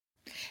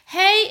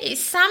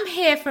it's Sam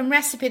here from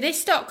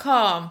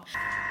RecipeThis.com.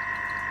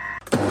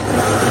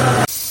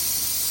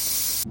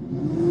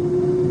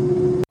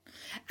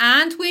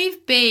 And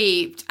we've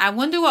beeped. I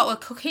wonder what we're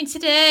cooking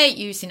today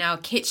using our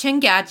kitchen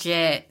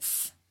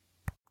gadgets.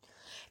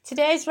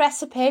 Today's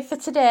recipe for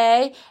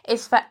today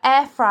is for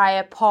air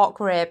fryer pork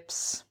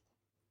ribs.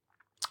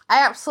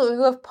 I absolutely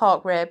love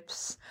pork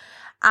ribs.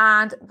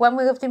 And when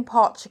we lived in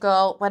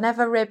Portugal,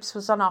 whenever ribs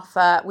was on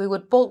offer, we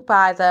would bulk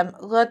buy them,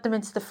 load them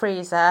into the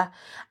freezer,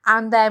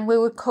 and then we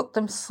would cook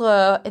them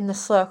slow in the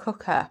slow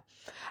cooker.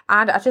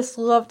 And I just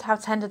loved how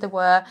tender they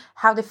were,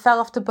 how they fell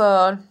off the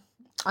bone,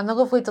 and the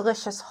lovely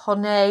delicious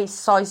honey,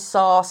 soy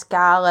sauce,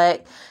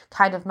 garlic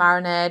kind of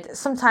marinade,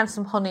 sometimes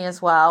some honey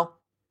as well.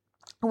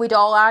 We'd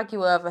all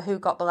argue over who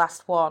got the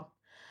last one.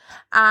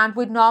 And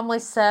we'd normally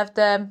serve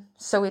them,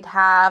 so we'd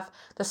have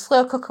the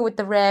slow cooker with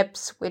the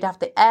ribs, we'd have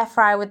the air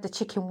fryer with the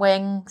chicken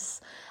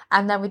wings,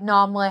 and then we'd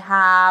normally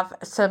have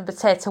some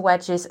potato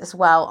wedges as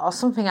well, or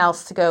something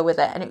else to go with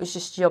it, and it was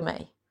just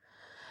yummy.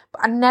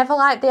 But I never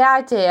liked the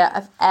idea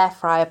of air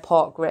fryer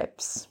pork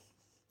ribs.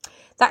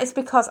 That is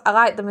because I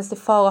like them as they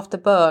fall off the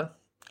bone,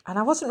 and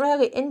I wasn't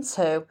really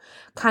into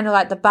kind of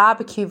like the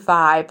barbecue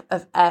vibe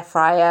of air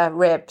fryer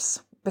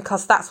ribs,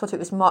 because that's what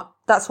it's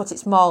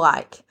more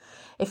like.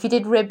 If you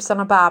did ribs on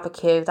a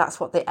barbecue, that's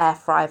what the air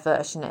fry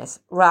version is,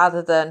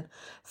 rather than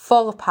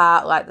fall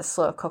apart like the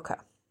slow cooker.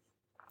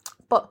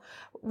 But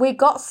we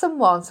got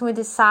someone, so we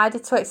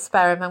decided to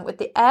experiment with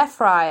the air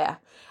fryer,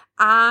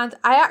 and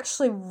I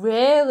actually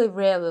really,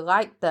 really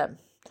liked them.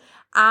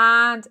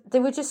 And they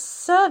were just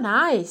so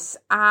nice.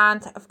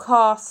 And of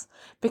course,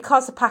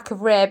 because a pack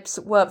of ribs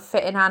won't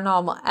fit in our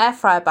normal air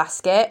fryer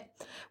basket,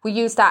 we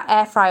used our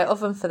air fryer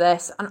oven for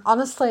this. And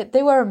honestly,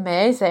 they were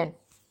amazing.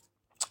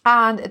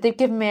 And they've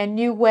given me a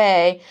new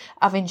way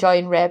of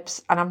enjoying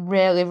ribs, and I'm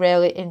really,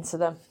 really into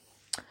them.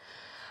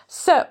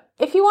 So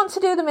if you want to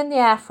do them in the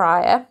air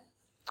fryer,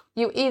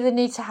 you either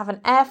need to have an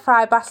air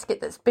fry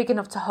basket that's big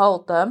enough to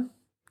hold them,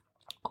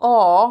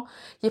 or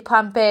your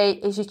plan B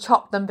is you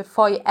chop them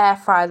before you air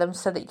fry them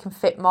so that you can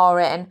fit more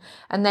in,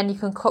 and then you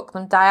can cook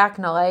them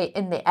diagonally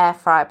in the air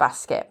fry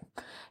basket.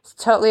 It's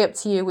totally up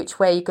to you which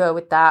way you go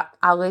with that.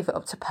 I'll leave it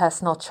up to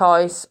personal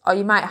choice, or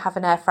you might have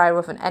an air fryer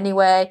oven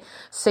anyway,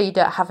 so you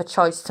don't have a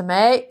choice to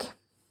make.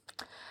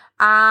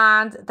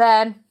 And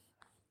then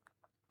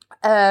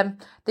the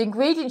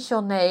ingredients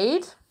you'll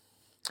need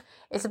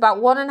is about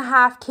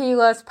 1.5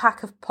 kilos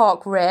pack of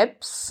pork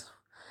ribs,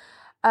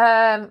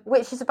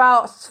 which is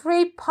about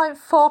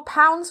 3.4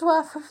 pounds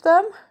worth of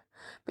them,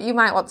 but you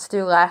might want to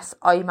do less,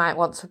 or you might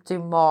want to do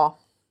more.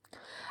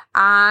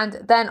 And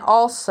then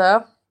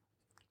also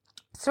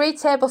 3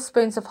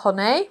 tablespoons of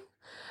honey,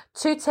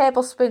 2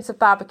 tablespoons of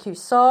barbecue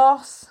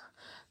sauce,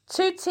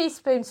 2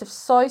 teaspoons of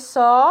soy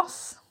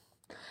sauce,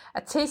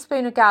 a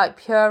teaspoon of garlic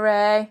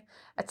puree,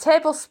 a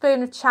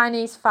tablespoon of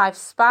Chinese 5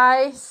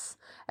 spice,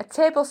 a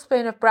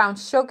tablespoon of brown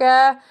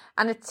sugar,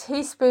 and a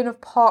teaspoon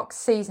of pork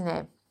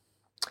seasoning.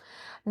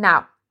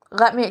 Now,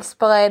 let me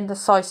explain the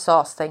soy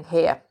sauce thing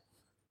here.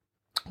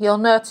 You'll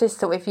notice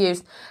that we've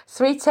used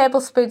 3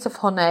 tablespoons of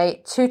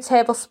honey, 2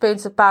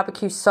 tablespoons of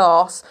barbecue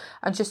sauce,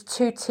 and just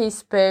 2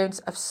 teaspoons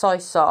of soy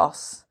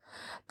sauce.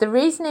 The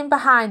reasoning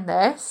behind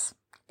this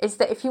is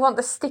that if you want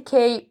the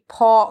sticky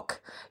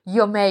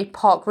yummy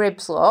pork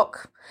ribs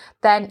look,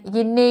 then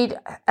you need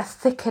a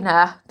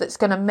thickener that's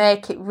going to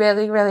make it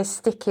really, really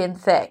sticky and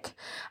thick.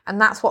 And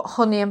that's what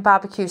honey and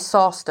barbecue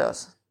sauce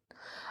does.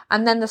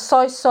 And then the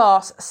soy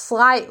sauce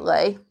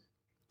slightly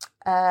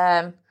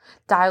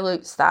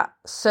dilutes that.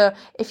 So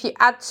if you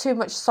add too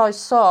much soy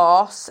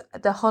sauce,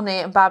 the honey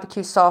and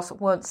barbecue sauce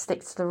won't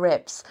stick to the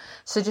ribs.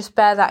 So just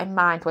bear that in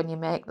mind when you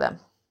make them.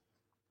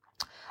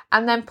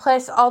 And then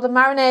place all the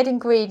marinade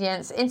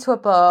ingredients into a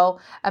bowl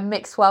and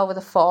mix well with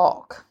a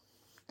fork.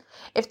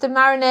 If the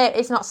marinade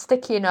is not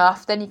sticky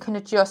enough, then you can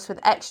adjust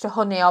with extra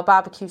honey or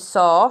barbecue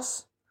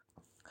sauce.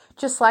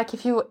 Just like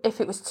if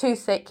it was too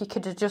thick, you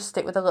could adjust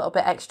it with a little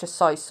bit extra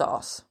soy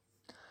sauce.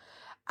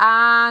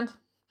 And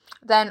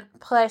then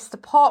place the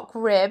pork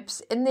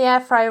ribs in the air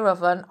fryer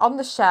oven on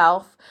the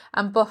shelf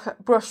and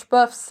brush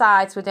both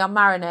sides with your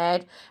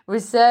marinade,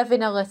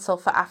 reserving a little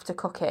for after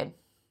cooking.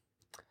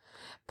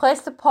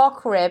 Place the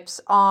pork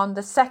ribs on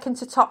the second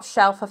to top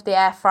shelf of the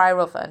air fryer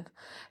oven.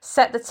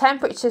 Set the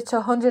temperature to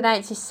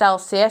 180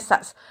 Celsius,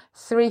 that's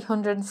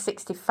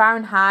 360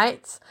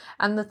 Fahrenheit,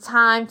 and the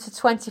time to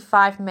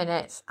 25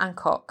 minutes and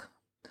cook.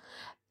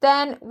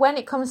 Then when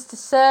it comes to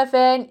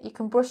serving, you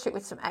can brush it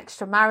with some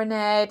extra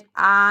marinade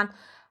and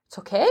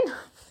tuck in.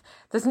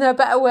 There's no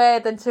better way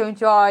than to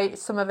enjoy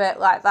some of it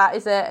like that,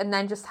 is it? And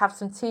then just have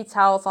some tea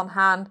towels on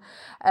hand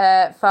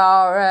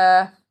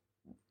for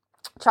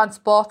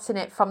transporting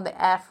it from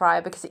the air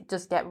fryer, because it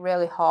does get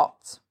really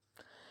hot.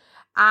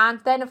 And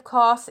then, of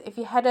course, if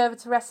you head over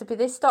to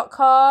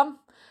RecipeThis.com,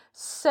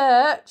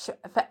 search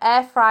for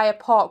air fryer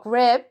pork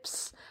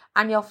ribs,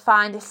 and you'll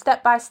find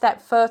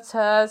step-by-step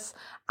photos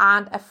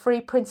and a free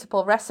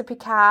printable recipe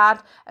card,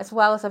 as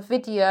well as a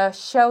video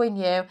showing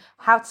you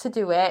how to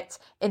do it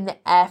in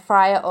the air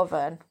fryer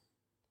oven.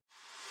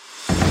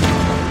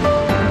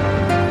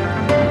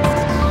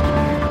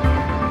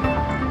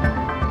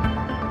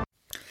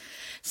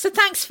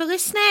 thanks for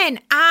listening.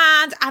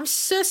 And I'm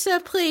so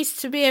pleased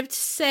to be able to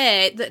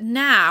say that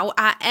now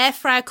our air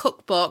fryer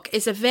cookbook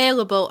is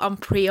available on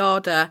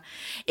pre-order.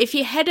 If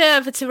you head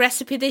over to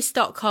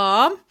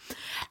recipethis.com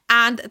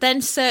and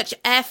then search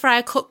air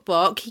fryer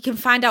cookbook, you can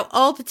find out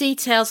all the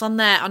details on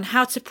there on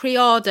how to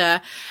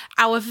pre-order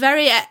our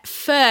very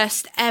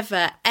first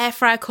ever air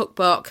fryer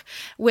cookbook,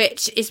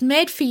 which is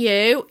made for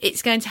you.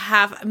 It's going to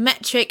have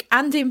metric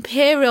and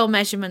imperial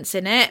measurements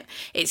in it.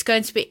 It's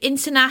going to be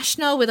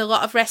international with a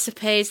lot of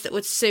recipes that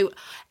would suit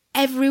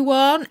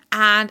everyone,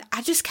 and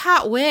I just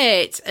can't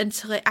wait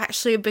until it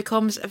actually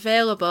becomes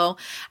available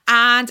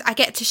and I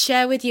get to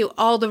share with you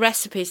all the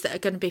recipes that are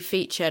going to be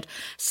featured.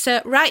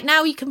 So right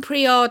now you can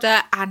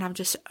pre-order and I'm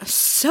just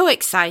so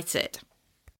excited.